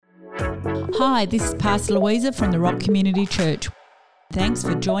Hi, this is Pastor Louisa from the Rock Community Church. Thanks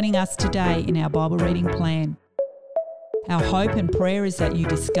for joining us today in our Bible reading plan. Our hope and prayer is that you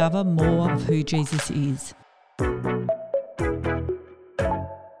discover more of who Jesus is.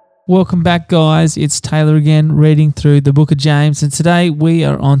 Welcome back, guys. It's Taylor again, reading through the book of James, and today we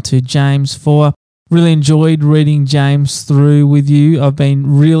are on to James 4. Really enjoyed reading James through with you. I've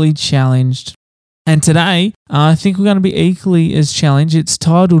been really challenged. And today, I think we're going to be equally as challenged. It's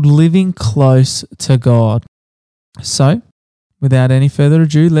titled Living Close to God. So, without any further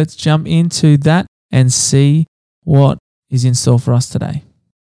ado, let's jump into that and see what is in store for us today.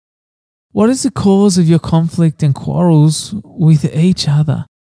 What is the cause of your conflict and quarrels with each other?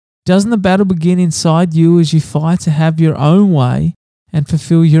 Doesn't the battle begin inside you as you fight to have your own way and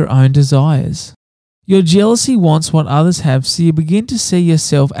fulfill your own desires? Your jealousy wants what others have, so you begin to see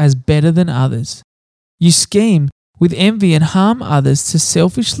yourself as better than others. You scheme with envy and harm others to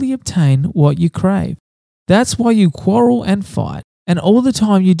selfishly obtain what you crave. That's why you quarrel and fight, and all the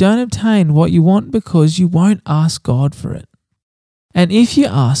time you don't obtain what you want because you won't ask God for it. And if you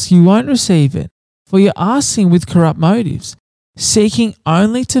ask, you won't receive it, for you're asking with corrupt motives, seeking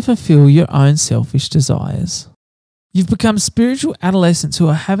only to fulfill your own selfish desires. You've become spiritual adolescents who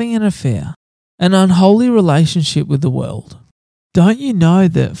are having an affair, an unholy relationship with the world. Don't you know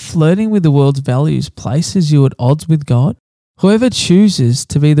that flirting with the world's values places you at odds with God? Whoever chooses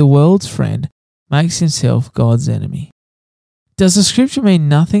to be the world's friend makes himself God's enemy. Does the scripture mean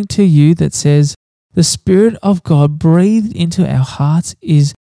nothing to you that says, the Spirit of God breathed into our hearts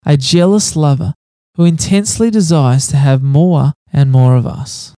is a jealous lover who intensely desires to have more and more of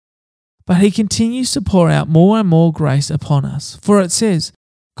us? But he continues to pour out more and more grace upon us. For it says,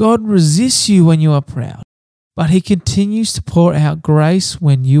 God resists you when you are proud, but he continues to pour out grace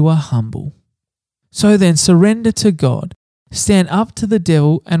when you are humble. So then surrender to God, stand up to the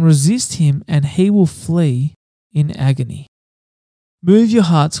devil and resist him, and he will flee in agony. Move your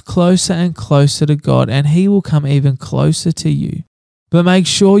hearts closer and closer to God, and he will come even closer to you. But make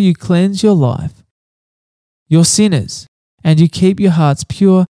sure you cleanse your life, your sinners, and you keep your hearts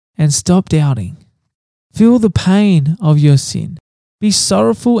pure and stop doubting. Feel the pain of your sin. Be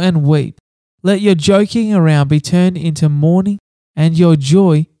sorrowful and weep. Let your joking around be turned into mourning and your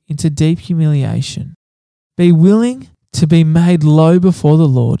joy into deep humiliation. Be willing to be made low before the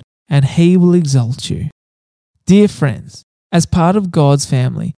Lord, and he will exalt you. Dear friends, as part of God's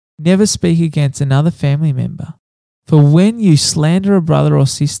family, never speak against another family member. For when you slander a brother or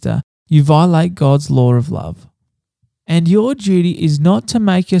sister, you violate God's law of love. And your duty is not to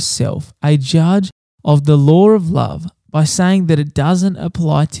make yourself a judge of the law of love by saying that it doesn't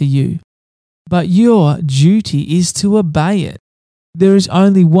apply to you. But your duty is to obey it. There is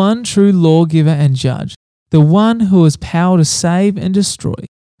only one true lawgiver and judge, the one who has power to save and destroy.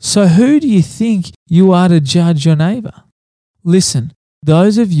 So who do you think you are to judge your neighbor? Listen,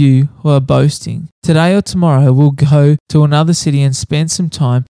 those of you who are boasting, today or tomorrow will go to another city and spend some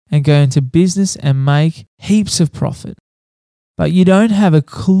time and go into business and make heaps of profit. But you don't have a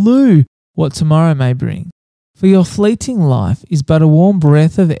clue what tomorrow may bring. For your fleeting life is but a warm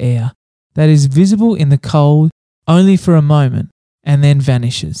breath of air that is visible in the cold only for a moment and then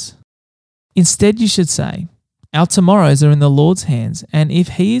vanishes. Instead, you should say, our tomorrows are in the Lord's hands, and if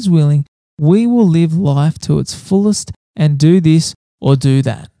he is willing, we will live life to its fullest and do this or do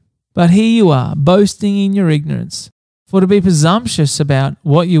that. But here you are, boasting in your ignorance. For to be presumptuous about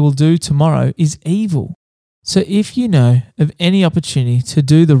what you will do tomorrow is evil. So if you know of any opportunity to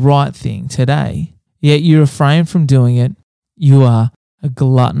do the right thing today, yet you refrain from doing it, you are a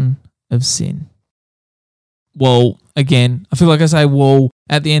glutton of sin. Well, again, I feel like I say whoa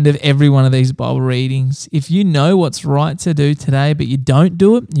at the end of every one of these Bible readings. If you know what's right to do today, but you don't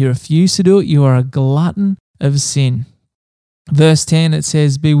do it, you refuse to do it, you are a glutton of sin. Verse 10, it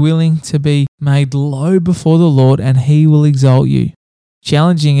says, be willing to be made low before the Lord, and he will exalt you.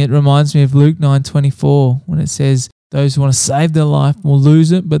 Challenging it reminds me of Luke 9:24, when it says, those who want to save their life will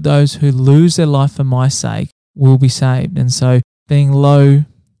lose it, but those who lose their life for my sake will be saved. And so being low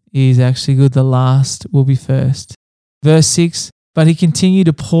is actually good. The last will be first. Verse 6, but he continued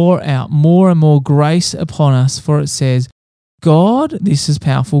to pour out more and more grace upon us, for it says, God, this is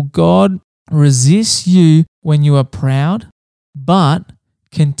powerful, God resists you when you are proud, but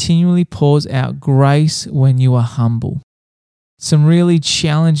continually pours out grace when you are humble. Some really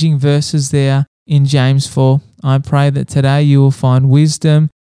challenging verses there in James 4. I pray that today you will find wisdom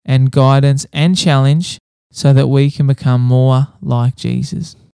and guidance and challenge so that we can become more like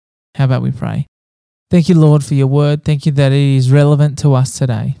Jesus. How about we pray? Thank you, Lord, for your word. Thank you that it is relevant to us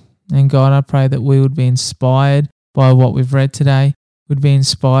today. And God, I pray that we would be inspired by what we've read today. We'd be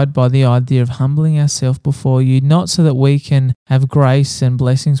inspired by the idea of humbling ourselves before you, not so that we can have grace and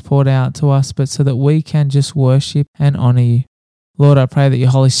blessings poured out to us, but so that we can just worship and honour you. Lord, I pray that your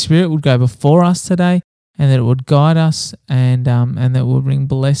Holy Spirit would go before us today and that it would guide us and that it would bring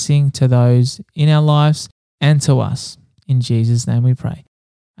blessing to those in our lives and to us. In Jesus' name we pray.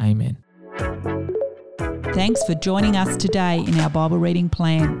 Amen. Thanks for joining us today in our Bible reading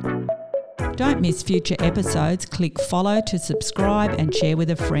plan. Don't miss future episodes. Click follow to subscribe and share with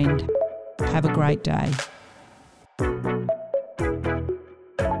a friend. Have a great day.